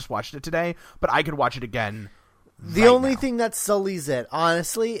that I just watched it today, but I could watch it again. The only thing that sullies it,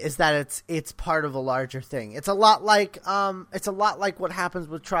 honestly, is that it's part of a larger thing. It's a lot like what happens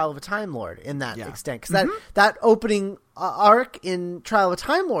with Trial of a Time Lord in that extent, because that opening arc in Trial of a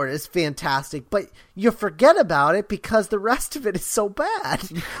Time Lord is fantastic, but you forget about it because the rest of it is so bad.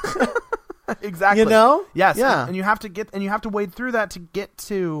 Exactly. You know? Yes. Yeah. And you have to wade through that to get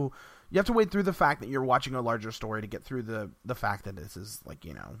to. You have to wade through the fact that you're watching a larger story to get through the fact that this is, like,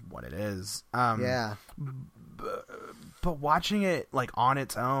 you know, what it is. But watching it, like, on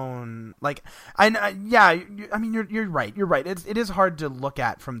its own, like, I mean, you're right. You're right. It is hard to look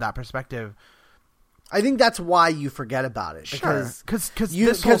at from that perspective. I think that's why you forget about it. Because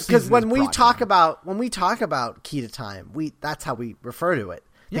when we talk about Key to Time, that's how we refer to it.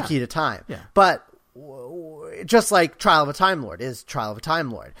 The Key to Time. Yeah. But just like Trial of a Time Lord is Trial of a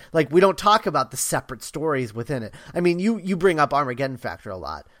Time Lord. Like, we don't talk about the separate stories within it. I mean, you bring up Armageddon Factor a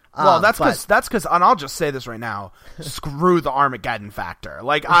lot. Well, that's because, and I'll just say this right now: screw the Armageddon factor.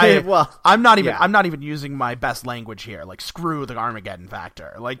 Like I'm not even using my best language here. Like, screw the Armageddon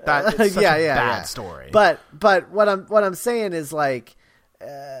factor. Like that. It's such a bad story. But what I'm saying is, like,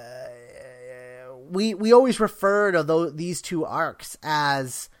 we always refer to these two arcs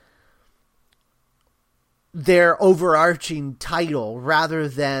as their overarching title rather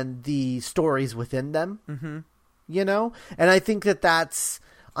than the stories within them. Mm-hmm. You know, and I think that's.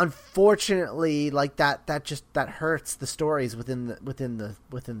 Unfortunately, like that hurts the stories within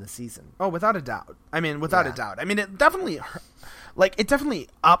the season. Oh, without a doubt. I mean, without a doubt. I mean, it definitely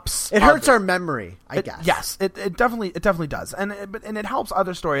ups. It hurts our memory, I guess. Yes, it definitely does, and it helps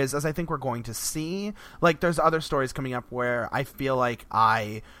other stories, as I think we're going to see. Like, there's other stories coming up where I feel like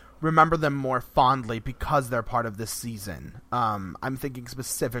I remember them more fondly because they're part of this season. I'm thinking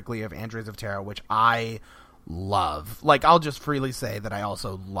specifically of Androids of Terra, which I love. Like, I'll just freely say that I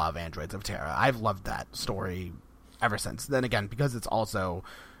also love Androids of Terra. I've loved that story ever since. Then again, because it's also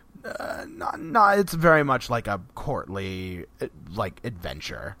it's very much like a courtly like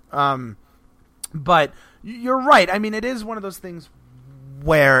adventure. But you're right. I mean, it is one of those things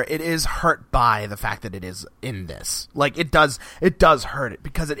where it is hurt by the fact that it is in this. Like, it does hurt it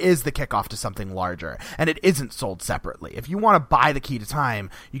because it is the kickoff to something larger, and it isn't sold separately. If you want to buy the Key to Time,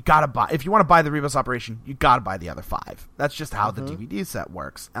 you gotta buy. If you want to buy the Rebus Operation, you gotta buy the other 5. That's just how the DVD set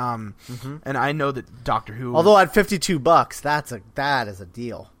works. And I know that Doctor Who, although at $52, that is a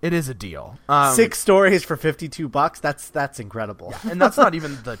deal. It is a deal. 6 stories for $52. That's incredible. Yeah, and that's not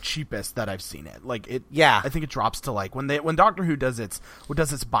even the cheapest that I've seen it. Like, it. Yeah, I think it drops to like when Doctor Who does its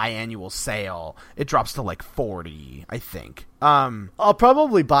biannual sale, it drops to like $40, I think. I'll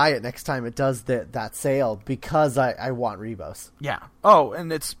probably buy it next time it does that sale because I want Rebos. Yeah. Oh,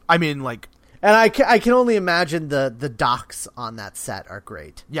 and it's, I mean, like, and I can only imagine the docs on that set are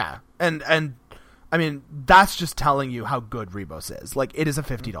great. Yeah, and I mean, that's just telling you how good Rebos is. Like, it is a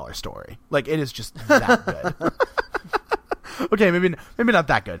 $50 story. Like, it is just that good. Okay, maybe not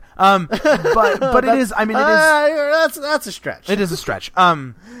that good. But it is. I mean, it is. That's a stretch. It is a stretch.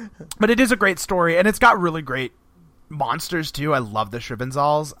 But it is a great story, and it's got really great monsters too. I love the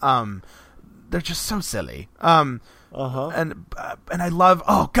Shrivenzals. They're just so silly. And I love.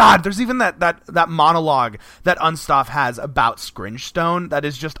 Oh God, there's even that monologue that Unstoff has about Scringestone that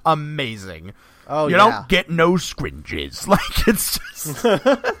is just amazing. Oh, you don't get no scringes. Like, it's just.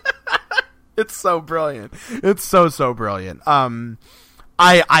 It's so brilliant. It's so brilliant.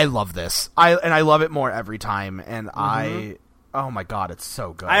 I love this. I love it more every time. And oh my God, it's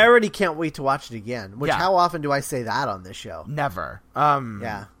so good. I already can't wait to watch it again. Which, how often do I say that on this show? Never.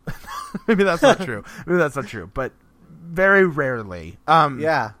 Yeah. Maybe that's not true. But very rarely.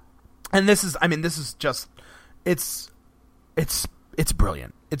 Yeah. And this is just, it's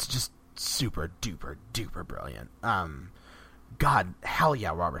brilliant. It's just super duper brilliant. God, hell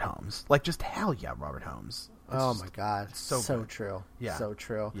yeah, Robert Holmes. Like, just hell yeah, Robert Holmes. Oh my God, so true. Yeah, so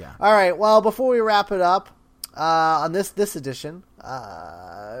true. Yeah. All right, well, before we wrap it up on this edition,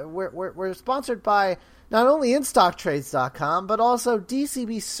 we're sponsored by not only InStockTrades.com but also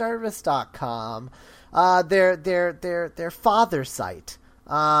DCBService.com. Their father site.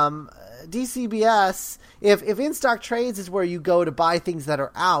 DCBS, if In-Stock Trades is where you go to buy things that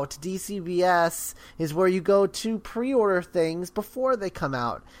are out, DCBS is where you go to pre-order things before they come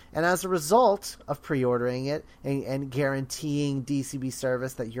out. And as a result of pre-ordering it and guaranteeing DCB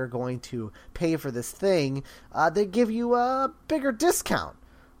service that you're going to pay for this thing, they give you a bigger discount.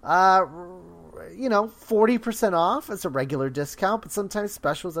 40% off is a regular discount, but sometimes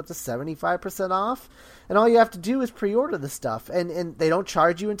specials up to 75% off. And all you have to do is pre-order the stuff, and they don't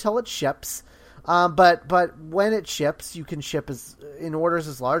charge you until it ships. But when it ships, you can ship in orders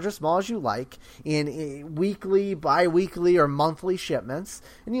as large or small as you like, in weekly, bi-weekly, or monthly shipments,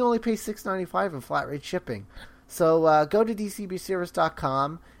 and you only pay $6.95 in flat rate shipping. So go to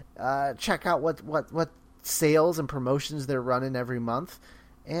DCBService.com, check out what sales and promotions they're running every month,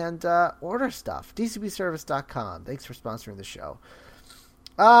 and order stuff. DCBService.com. Thanks for sponsoring the show.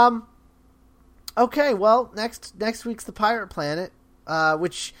 Okay, well, next week's The Pirate Planet,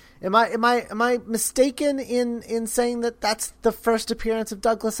 which am I mistaken in saying that that's the first appearance of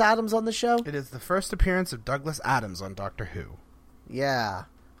Douglas Adams on the show? It is the first appearance of Douglas Adams on Doctor Who. Yeah.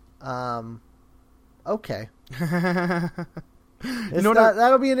 Okay. I think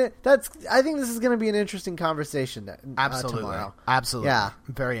this is going to be an interesting conversation. Absolutely. Tomorrow. Absolutely. Yeah.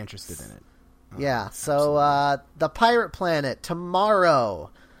 I'm very interested in it. Yeah. So, The Pirate Planet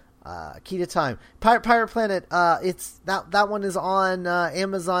tomorrow. Key to Time. Pirate Planet. It's that one is on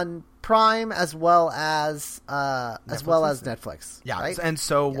Amazon Prime as well as Netflix. Yeah, right? And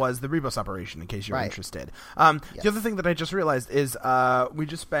so was the Rebus operation, in case you're interested. Yes. The other thing that I just realized is we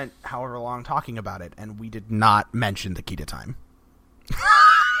just spent however long talking about it, and we did not mention the Key to Time.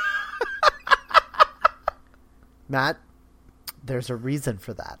 Matt, there's a reason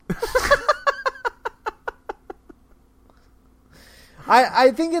for that.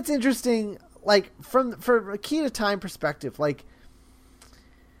 I think it's interesting, like from a Key to Time perspective, like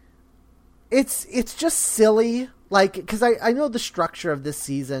it's just silly, like because I know the structure of this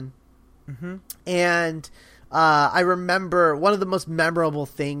season, and I remember one of the most memorable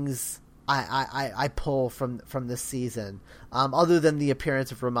things I pull from this season, other than the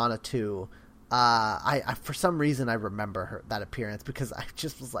appearance of Romana 2. I for some reason I remember that appearance because I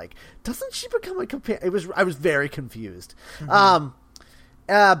just was like, doesn't she become a companion? I was very confused.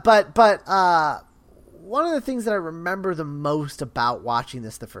 But one of the things that I remember the most about watching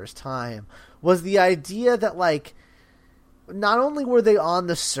this the first time was the idea that, like, not only were they on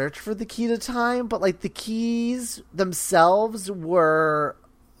the search for the Key to Time, but, like, the keys themselves were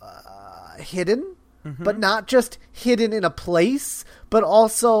hidden, but not just hidden in a place, but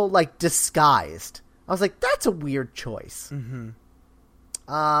also, like, disguised. I was like, that's a weird choice.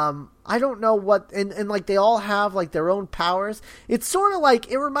 I don't know what, and like they all have like their own powers. It's sort of like,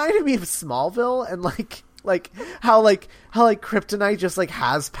 it reminded me of Smallville and like how Kryptonite just like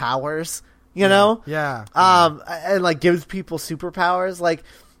has powers, you know? Yeah. And like gives people superpowers. Like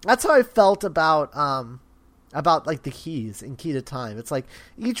that's how I felt about like the keys in Key to Time. It's like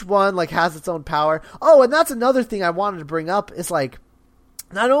each one like has its own power. Oh, and that's another thing I wanted to bring up is like,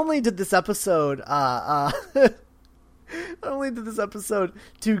 not only did this episode, not only did this episode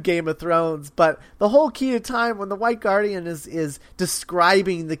do Game of Thrones, but the whole Key to Time when the White Guardian is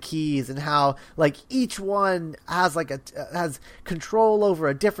describing the keys and how like each one has like has control over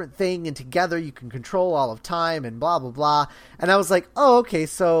a different thing, and together you can control all of time and blah blah blah. And I was like, oh, okay,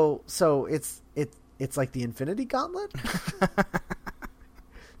 so it's like the Infinity Gauntlet.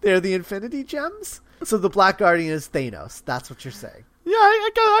 They're the Infinity Gems. So the Black Guardian is Thanos. That's what you're saying. Yeah,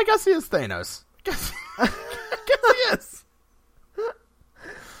 I guess he is Thanos. I guess he is.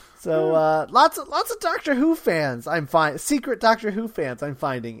 So lots of Doctor Who fans. Secret Doctor Who fans. I'm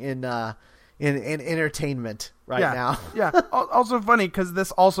finding in entertainment now. Yeah. Also funny because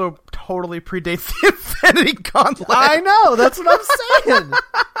this also totally predates the Infinity Gauntlet. I know. That's what I'm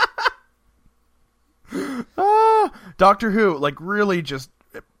saying. Doctor Who, like really just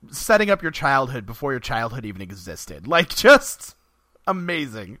setting up your childhood before your childhood even existed. Like just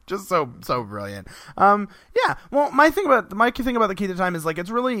amazing, just so brilliant. Yeah. Well, my key thing about the Key to Time is like it's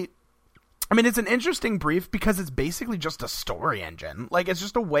really, I mean, it's an interesting brief because it's basically just a story engine. Like it's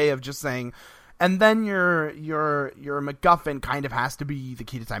just a way of just saying, and then your MacGuffin kind of has to be the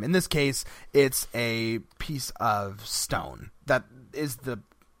Key to Time. In this case, it's a piece of stone that is the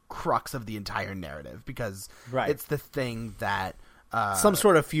crux of the entire narrative because it's the thing that some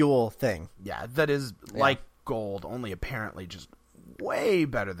sort of fuel thing. Yeah, that is like gold, only apparently just way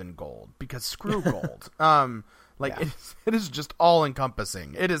better than gold because screw gold. It is just all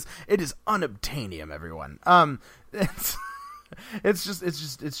encompassing. It is unobtainium, everyone. It's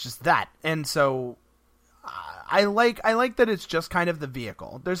just that. And so I like that it's just kind of the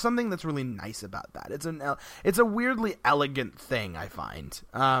vehicle. There's something that's really nice about that. It's a weirdly elegant thing, I find.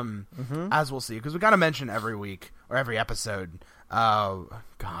 As we'll see, because we got to mention every week or every episode. God,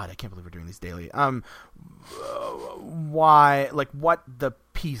 I can't believe we're doing these daily. Why, like, what the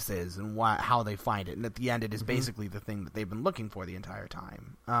piece is and how they find it, and at the end, it is basically the thing that they've been looking for the entire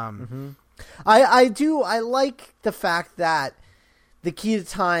time. I like the fact that the Key to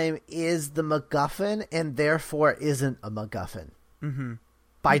Time is the MacGuffin and therefore isn't a MacGuffin.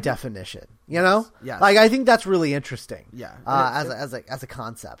 By definition, you know? Yes. Like, I think that's really interesting. Yeah. As a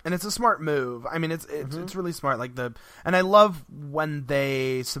concept. And it's a smart move. I mean, it's really smart. And I love when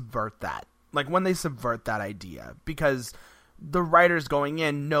they subvert that. Like, when they subvert that idea. Because the writers going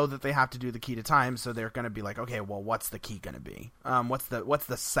in know that they have to do the Key to Time, so they're going to be like, okay, well, what's the key going to be? What's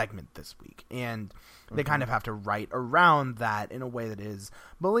the segment this week? And they kind of have to write around that in a way that is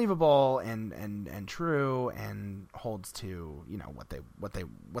believable and true and holds to, you know, what they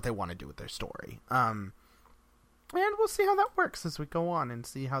want to do with their story. And we'll see how that works as we go on and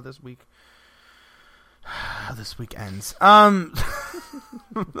see how this week ends. I'm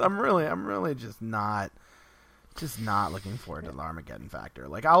really just not looking forward to the Armageddon Factor.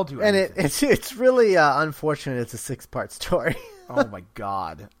 Like, I'll do anything. And it's really unfortunate it's a 6-part story. Oh my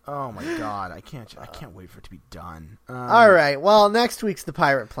god! I can't wait for it to be done. All right. Well, next week's the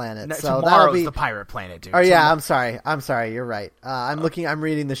Pirate Planet. So that'll be the Pirate Planet, dude. Oh yeah, I'm sorry. You're right. I'm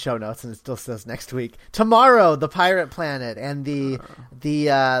reading the show notes, and it still says next week. Tomorrow, the Pirate Planet, and the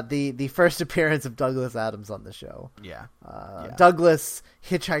first appearance of Douglas Adams on the show. Yeah. Douglas,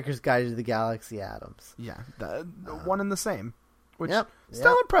 Hitchhiker's Guide to the Galaxy Adams. Yeah, one and the same. Which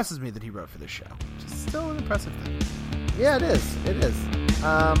still impresses me that he wrote for this show. Just still an impressive thing. Yeah, it is.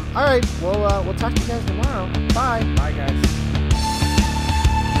 All right. We'll talk to you guys tomorrow. Bye. Bye, guys.